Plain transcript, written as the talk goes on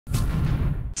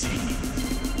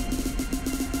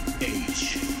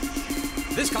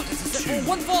This contest is set for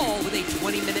one fall with a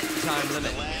 20-minute time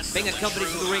limit. Being accompanied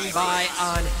to the ring by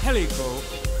Angelico.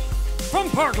 From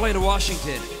Parkland,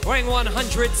 Washington, weighing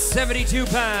 172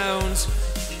 pounds,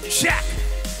 Jack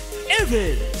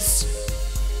Evans.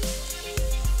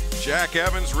 Jack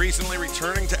Evans recently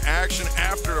returning to action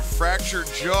after a fractured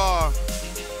jaw.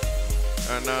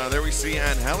 And there we see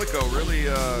Angelico really,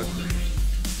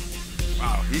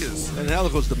 wow, he is.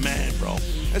 Angelico's the man, bro.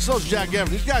 And so is Jack Evans.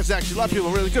 These guys actually, a lot of people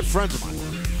are really good friends of mine.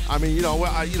 I mean,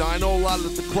 I know a lot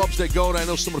of the clubs they go to. I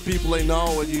know some of the people they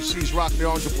know, and you see he's rocking the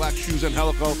orange and black shoes,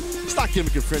 Angelico. It's not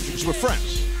gimmick infringement because we're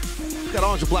friends. You got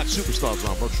orange and black superstars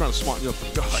on, bro. Trying to smarten you up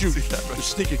to shoot the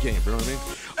sneaker game, you know what I mean?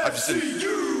 I'm just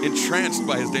entranced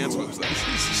by his dance moves.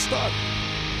 He's a stud.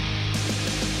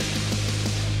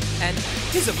 And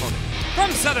his opponent,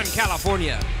 from Southern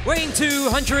California, weighing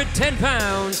 210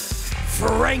 pounds,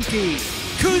 Frankie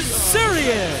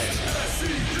Kazarian.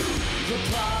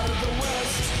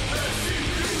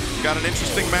 Got an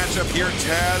interesting matchup here,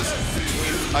 Taz.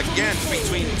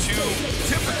 Between two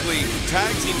typically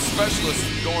tag team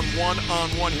specialists going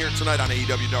one-on-one here tonight on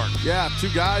AEW Dark. Yeah, two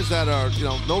guys that are,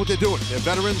 know what they're doing. They're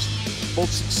veterans, both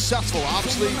successful,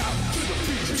 obviously.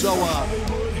 So,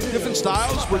 different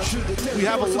styles, which we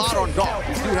have a lot on Dark.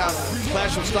 We do have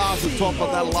clash of styles. We've talked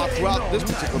about that a lot throughout this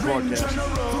particular broadcast.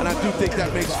 And I do think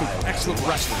that makes for excellent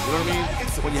wrestling, you know what I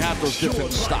mean? When you have those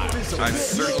different styles. I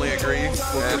certainly agree.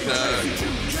 And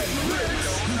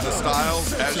the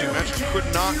styles, as you mentioned,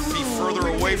 could not be further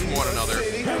away from one another.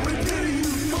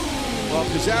 Well,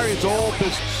 Kazarian's all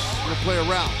business. Gonna play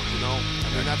around,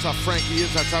 I mean, that's how Frankie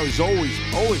is. That's how he's always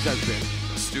has been.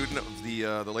 A student of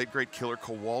the late great Killer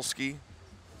Kowalski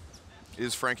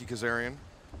is Frankie Kazarian.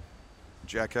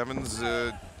 Jack Evans,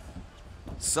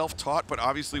 self-taught, but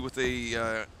obviously with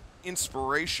a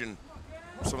inspiration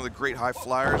from some of the great high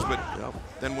flyers. But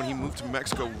then when he moved to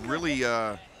Mexico, really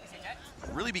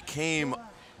became,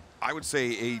 I would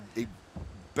say, a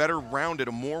better rounded,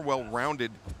 a more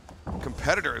well-rounded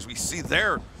competitor, as we see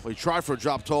there. Well, he tried for a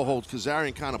drop toe hold.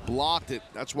 Kazarian kind of blocked it.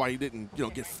 That's why he didn't,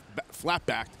 get flat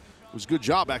backed. It was a good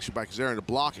job actually by Kazarian to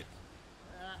block it.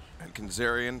 And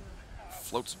Kazarian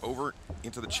floats over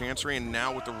into the chancery, and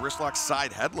now with the wristlock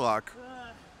side headlock.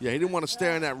 Yeah, he didn't want to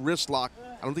stay in that wrist lock.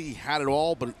 I don't think he had it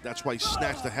all, but that's why he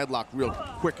snatched the headlock real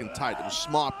quick and tight. It was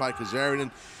smart by Kazarian.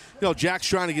 And, Jack's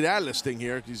trying to get out of this thing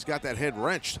here. He's got that head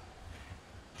wrenched.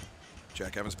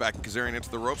 Jack Evans backing Kazarian into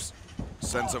the ropes.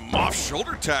 Sends him off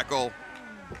shoulder tackle.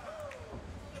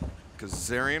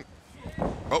 Kazarian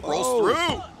rolls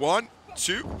through. 1,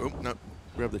 2. Oh, no.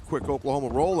 Grab the quick Oklahoma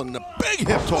roll and the big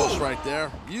hip toss right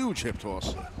there. Huge hip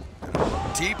toss.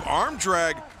 Deep arm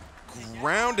drag,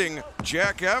 grounding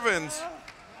Jack Evans.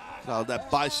 Now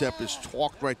that bicep is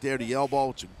torqued right there, the elbow.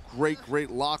 It's a great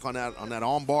lock on that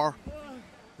arm bar.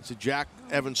 It's a Jack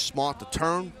Evans smart to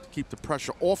turn, to keep the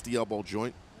pressure off the elbow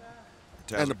joint.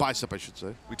 And the bicep, I should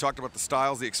say. We talked about the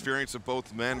styles, the experience of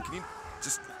both men. Can you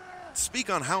just speak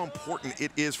on how important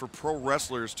it is for pro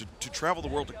wrestlers to travel the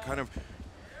world to kind of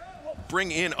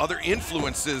bring in other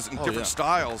influences and different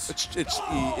styles?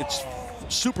 It's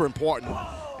super important,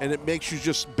 and it makes you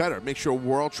just better. It makes you a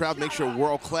world traveler, makes you a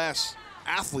world-class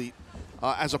athlete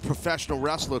as a professional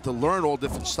wrestler to learn all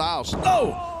different styles.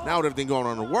 Now with everything going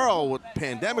on in the world with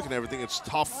pandemic and everything, it's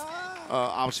tough.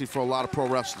 Obviously, for a lot of pro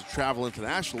wrestlers to travel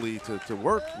internationally to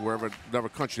work whatever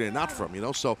country they're not from,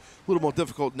 So a little more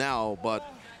difficult now, but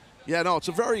yeah, no, it's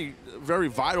a very, very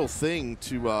vital thing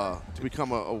to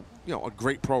become a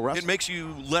great pro wrestler. It makes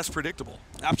you less predictable.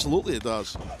 Absolutely, it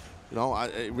does.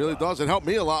 It really does. It helped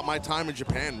me a lot. My time in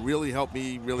Japan really helped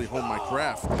me really hone my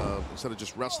craft instead of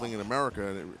just wrestling in America.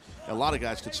 And a lot of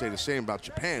guys could say the same about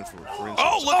Japan, for instance.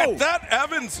 Oh, look at that,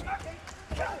 Evans!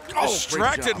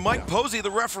 Distracted Mike Posey,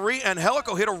 the referee, and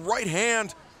Angelico hit a right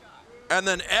hand, and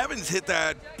then Evans hit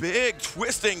that big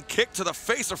twisting kick to the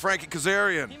face of Frankie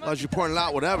Kazarian. Well, as you pointed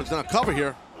out with Evans, now cover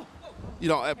here,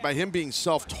 by him being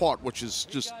self-taught, which is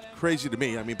just crazy to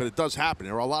me. I mean, but it does happen.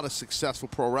 There are a lot of successful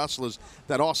pro wrestlers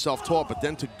that are self-taught, but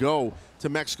then to go to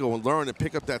Mexico and learn and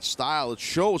pick up that style, it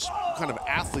shows what kind of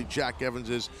athlete Jack Evans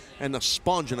is and the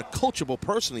sponge and a coachable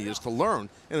person he is to learn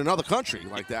in another country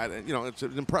like that. And, it's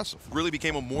impressive. Really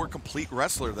became a more complete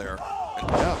wrestler there. And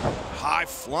high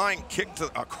flying kick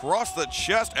across the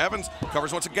chest. Evans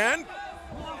covers once again.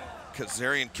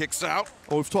 Kazarian kicks out.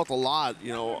 Well, we've talked a lot,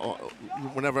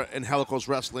 whenever Angelico's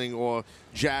wrestling or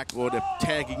Jack or they're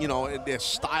tagging, their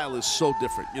style is so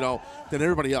different, than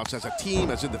everybody else as a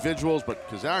team, as individuals. But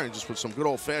Kazarian just with some good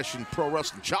old-fashioned pro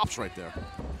wrestling chops right there.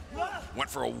 Went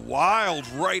for a wild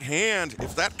right hand.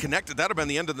 If that connected, that would have been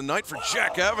the end of the night for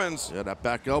Jack Evans. Yeah, that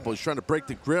back elbow. He's trying to break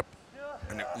the grip.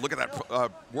 And look at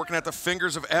that, working at the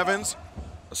fingers of Evans.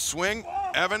 A swing,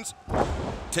 Evans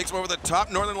takes him over the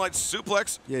top, Northern Lights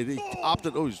suplex. Yeah, he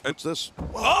opted, oh, what's this?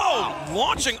 Oh,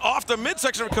 launching off the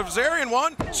midsection of Kazarian,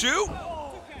 1, 2.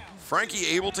 Frankie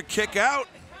able to kick out.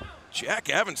 Jack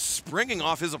Evans springing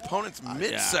off his opponent's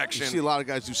midsection. You see a lot of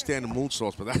guys do standing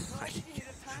moonsaults, but that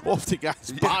off the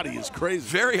guy's body is crazy.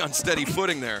 Very unsteady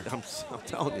footing there. I'm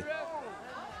telling you.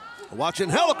 Watching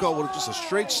Angelico with just a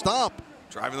straight stomp.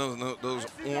 Driving those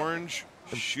orange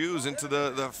shoes into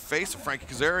the face of Frankie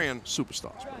Kazarian.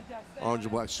 Superstars, bro. Orange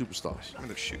and black superstars. I mean,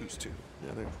 the shoes, too.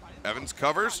 Yeah, they Evans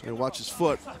covers. And watch his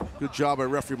foot. Good job by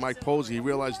referee Mike Posey. He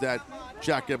realized that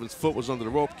Jack Evans' foot was under the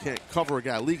rope. Can't cover a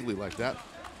guy legally like that.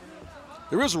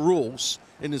 There is rules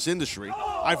in this industry.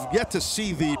 I've yet to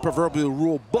see the proverbial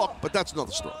rule book, but that's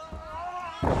another story.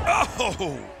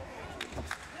 Oh!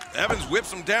 Evans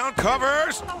whips him down,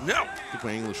 covers. No. I think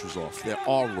my English was off. There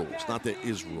are rules, not there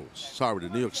is rules. Sorry, the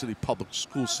New York City public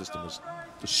school system has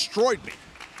destroyed me.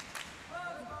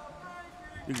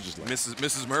 You can just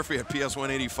Mrs. Murphy at PS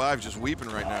 185 just weeping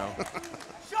right now.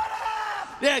 Shut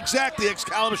up! Yeah, exactly,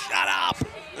 Excalibur. Shut up!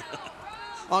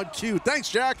 On cue. Thanks,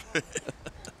 Jack.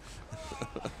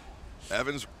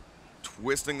 Evans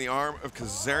twisting the arm of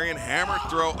Kazarian. Hammer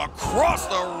throw across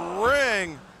the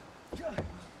ring.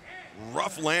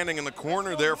 Rough landing in the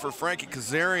corner there for Frankie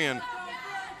Kazarian.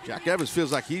 Jack Evans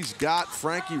feels like he's got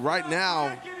Frankie right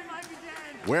now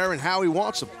where and how he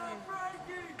wants him.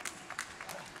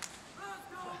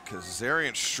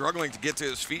 Kazarian struggling to get to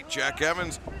his feet. Jack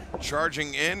Evans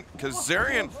charging in.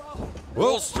 Kazarian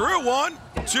rolls through, 1,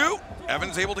 2.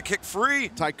 Evans able to kick free.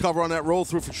 Tight cover on that roll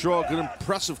through for sure. Good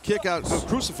impressive kick out. Good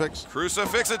crucifix.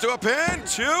 Crucifix into a pin.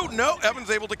 2. No, Evans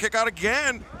able to kick out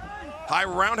again. High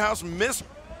roundhouse miss.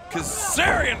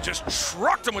 Kazarian just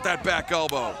trucked him with that back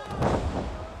elbow.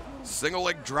 Single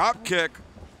leg drop kick.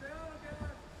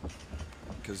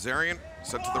 Kazarian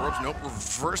set to the ropes. Nope,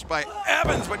 reversed by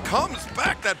Evans, but comes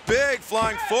back. That big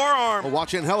flying forearm. Oh,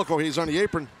 watch Angelico. He's on the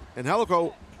apron.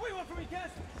 Angelico.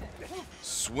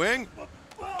 Swing.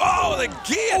 Oh, the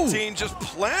guillotine just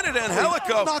planted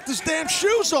Angelico. Knocked his damn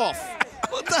shoes off.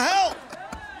 What the hell?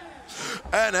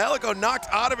 Angelico knocked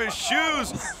out of his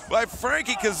shoes by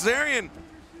Frankie Kazarian.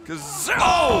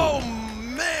 Oh,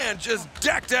 man, just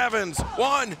decked Evans.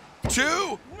 1,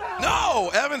 2.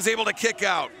 No, Evans able to kick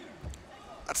out.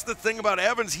 That's the thing about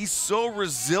Evans. He's so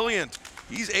resilient.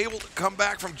 He's able to come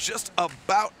back from just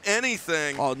about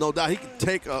anything. Oh, no doubt. He can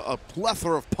take a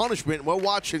plethora of punishment. We're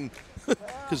watching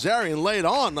Kazarian lay it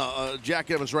on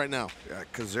Jack Evans right now. Yeah,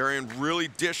 Kazarian really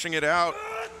dishing it out.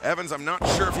 Evans, I'm not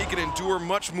sure if he can endure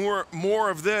much more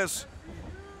of this.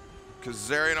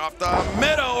 Kazarian off the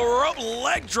middle rope,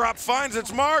 leg drop finds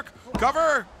its mark.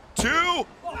 Cover, 2. No,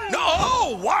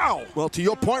 oh, wow. Well, to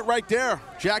your point right there,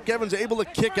 Jack Evans able to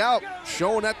kick out,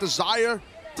 showing that desire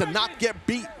to not get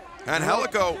beat. And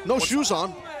Angelico. No shoes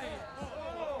on.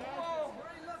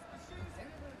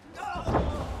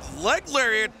 Leg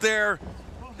lariat there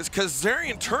as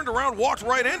Kazarian turned around, walked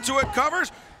right into it,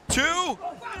 covers, 2.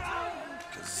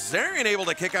 Kazarian able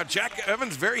to kick out. Jack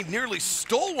Evans very nearly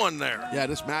stole one there. Yeah,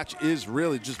 this match is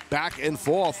really just back and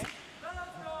forth.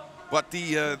 But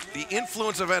the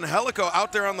influence of Angelico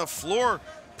out there on the floor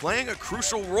playing a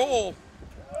crucial role.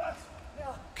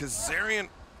 Kazarian,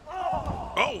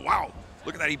 oh wow.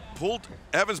 Look at that, he pulled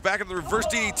Evans back into the reverse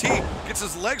DDT, gets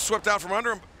his leg swept out from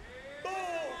under him.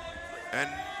 And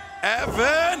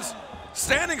Evans,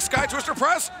 standing sky twister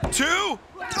press, 2. Oh,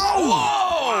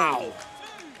 whoa!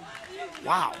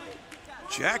 Wow.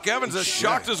 Jack Evans as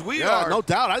shocked as we are. No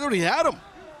doubt. I thought he had him.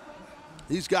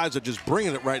 These guys are just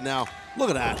bringing it right now. Look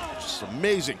at that. Just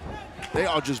amazing. They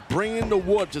are just bringing the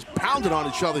wood, just pounding on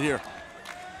each other here.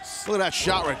 Look at that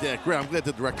shot right there. Great. I'm glad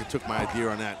the director took my idea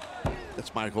on that.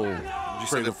 That's my whole.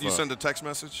 You send a text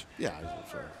message? Yeah.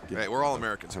 Hey, we're all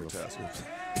Americans here, Tess.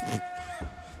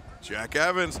 Jack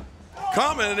Evans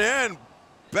coming in.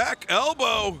 Back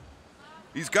elbow.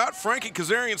 He's got Frankie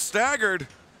Kazarian staggered.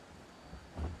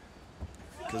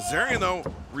 Kazarian, though,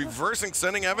 reversing,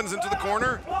 sending Evans into the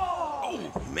corner. Oh,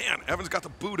 man, Evans got the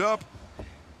boot up.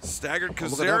 Staggered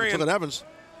Kazarian. Look at Evans.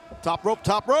 Top rope,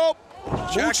 top rope.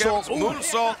 Jack Evans,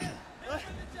 moonsault.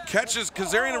 Catches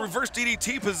Kazarian in reverse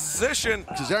DDT position.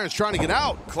 Kazarian's trying to get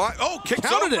out.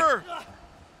 Kicks over.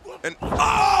 And,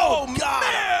 oh,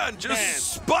 man,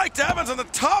 just spiked Evans on the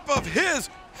top of his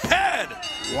head.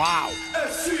 Wow.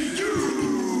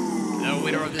 The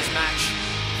winner of this match,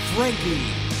 Frankie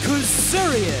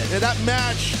Kazarian. Yeah, that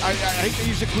match, I hate to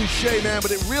use a cliche, man,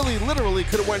 but it really, literally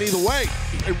could have went either way.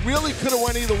 It really could have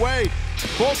went either way.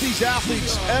 Both these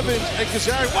athletes, Evans and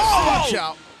Kazarian, watch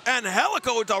out.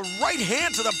 Angelico with a right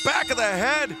hand to the back of the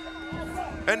head.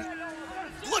 And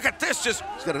look at this, just...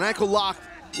 He's got an ankle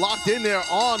locked in there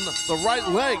on the right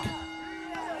leg.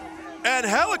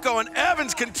 Angelico and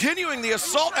Evans continuing the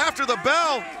assault after the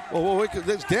bell. Oh, wait,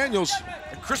 there's Daniels.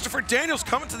 And Christopher Daniels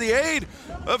coming to the aid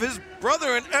of his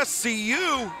brother in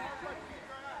SCU.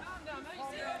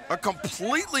 A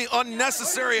completely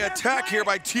unnecessary attack here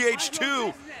by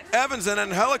TH2, Evans and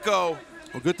Angelico.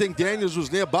 Well, good thing Daniels was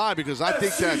nearby, because I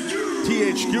think that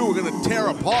THQ were going to tear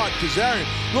apart Kazarian.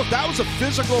 Look, that was a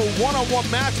physical one-on-one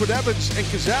match with Evans and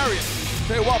Kazarian.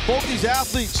 Tell you what, both these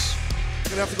athletes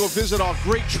are going to have to go visit our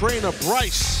great trainer,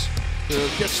 Bryce, to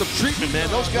get some treatment, man.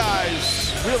 Those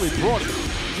guys really brought it.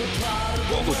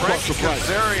 Frankie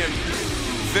Kazarian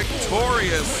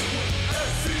victorious,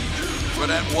 but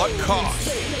at what cost?